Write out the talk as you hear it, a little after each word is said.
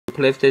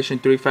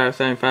PlayStation 3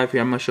 575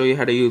 here. I'm gonna show you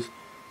how to use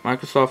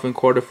Microsoft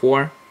Encoder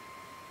 4.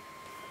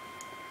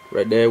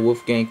 Right there,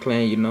 Wolfgang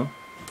Clan, you know.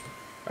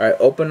 Alright,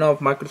 open up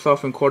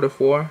Microsoft Encoder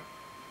 4.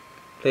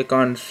 Click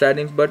on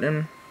settings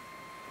button.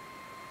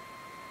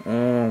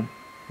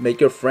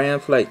 Make your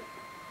frames like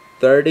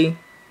 30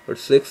 or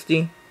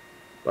 60.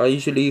 I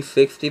usually use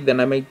 60, then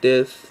I make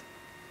this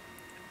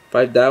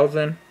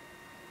 5000,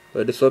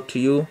 but it's up to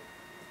you.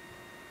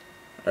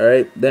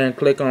 Alright, then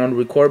click on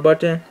record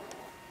button.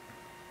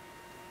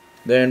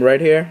 Then right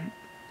here,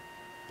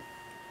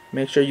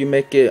 make sure you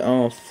make it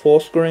full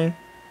screen.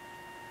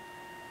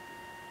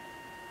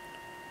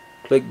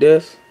 Click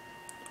this,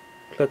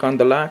 click on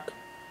the lock,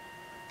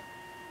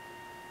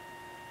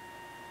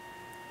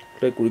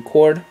 click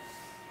record,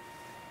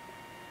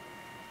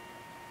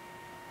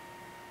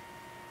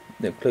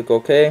 then click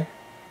OK.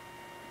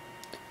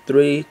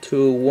 3,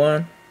 2,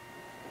 1,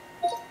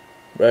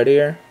 right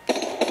here.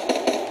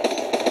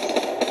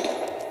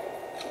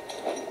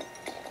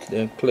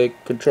 Then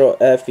click Control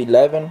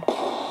F11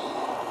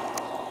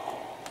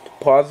 to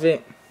pause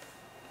it.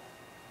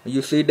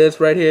 You see this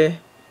right here?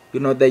 You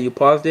know that you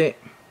paused it.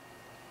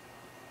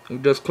 You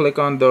just click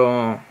on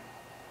the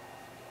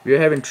if you're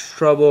having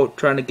trouble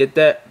trying to get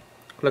that,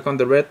 click on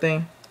the red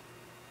thing.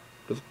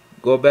 Just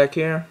go back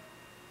here,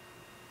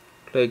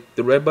 click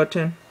the red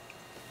button,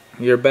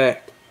 you're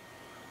back.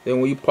 Then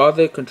when you pause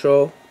it,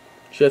 Control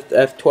Shift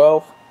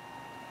F12,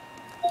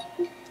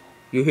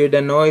 you hear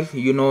that noise,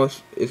 you know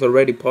it's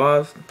already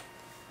paused.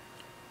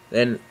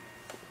 Then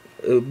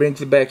it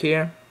brings it back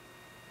here.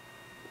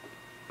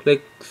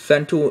 Click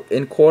Send to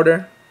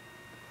Encoder.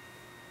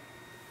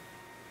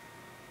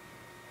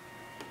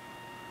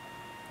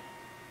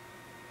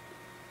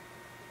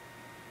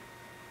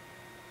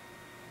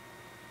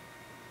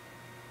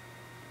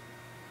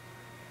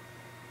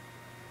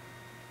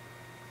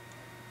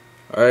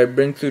 Alright,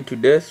 brings you to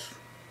this.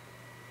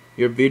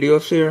 Your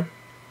videos here.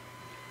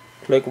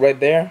 Click right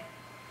there.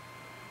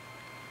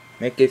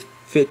 Make it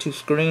fit to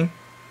screen.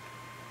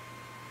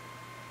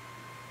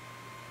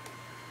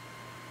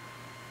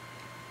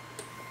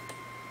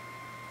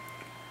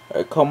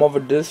 Alright, come over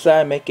this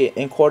side, make it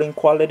encoding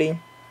quality.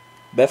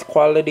 Best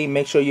quality,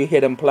 make sure you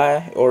hit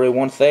apply or it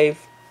won't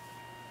save.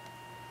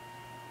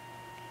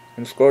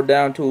 And scroll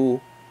down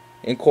to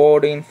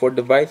encoding for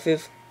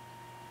devices.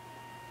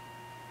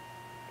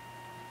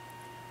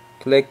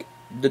 Click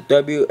the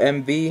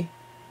WMV.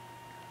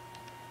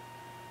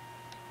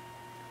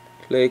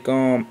 Click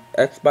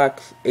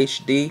Xbox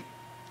HD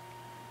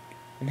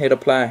and hit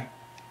apply.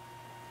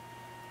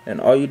 And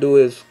all you do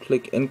is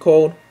click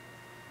encode.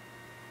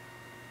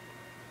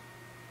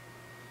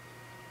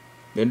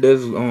 Then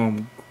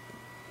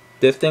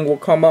this thing will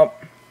come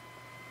up.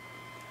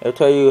 It'll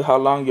tell you how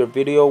long your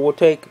video will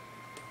take.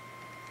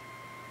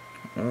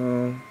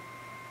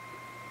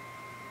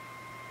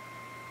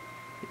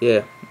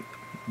 Yeah.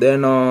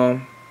 Then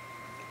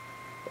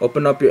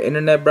open up your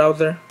internet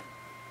browser.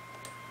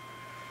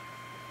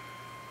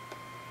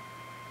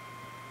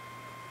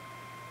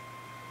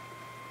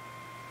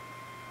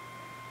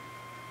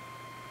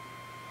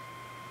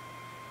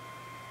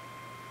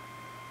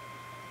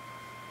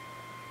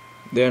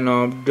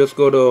 Then just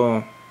go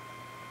to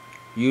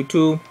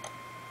YouTube.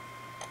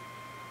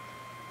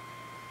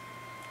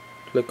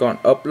 Click on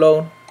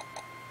upload.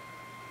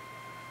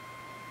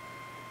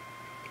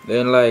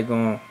 Then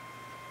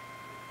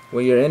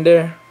when you're in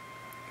there,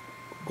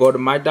 go to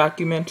my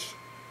documents,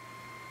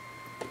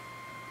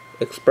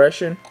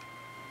 expression,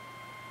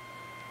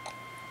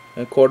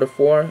 Encoder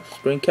 4,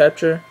 screen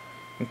capture,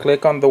 and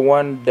click on the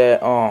one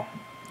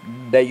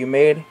that you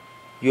made.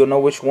 You'll know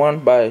which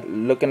one by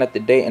looking at the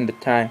date and the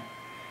time.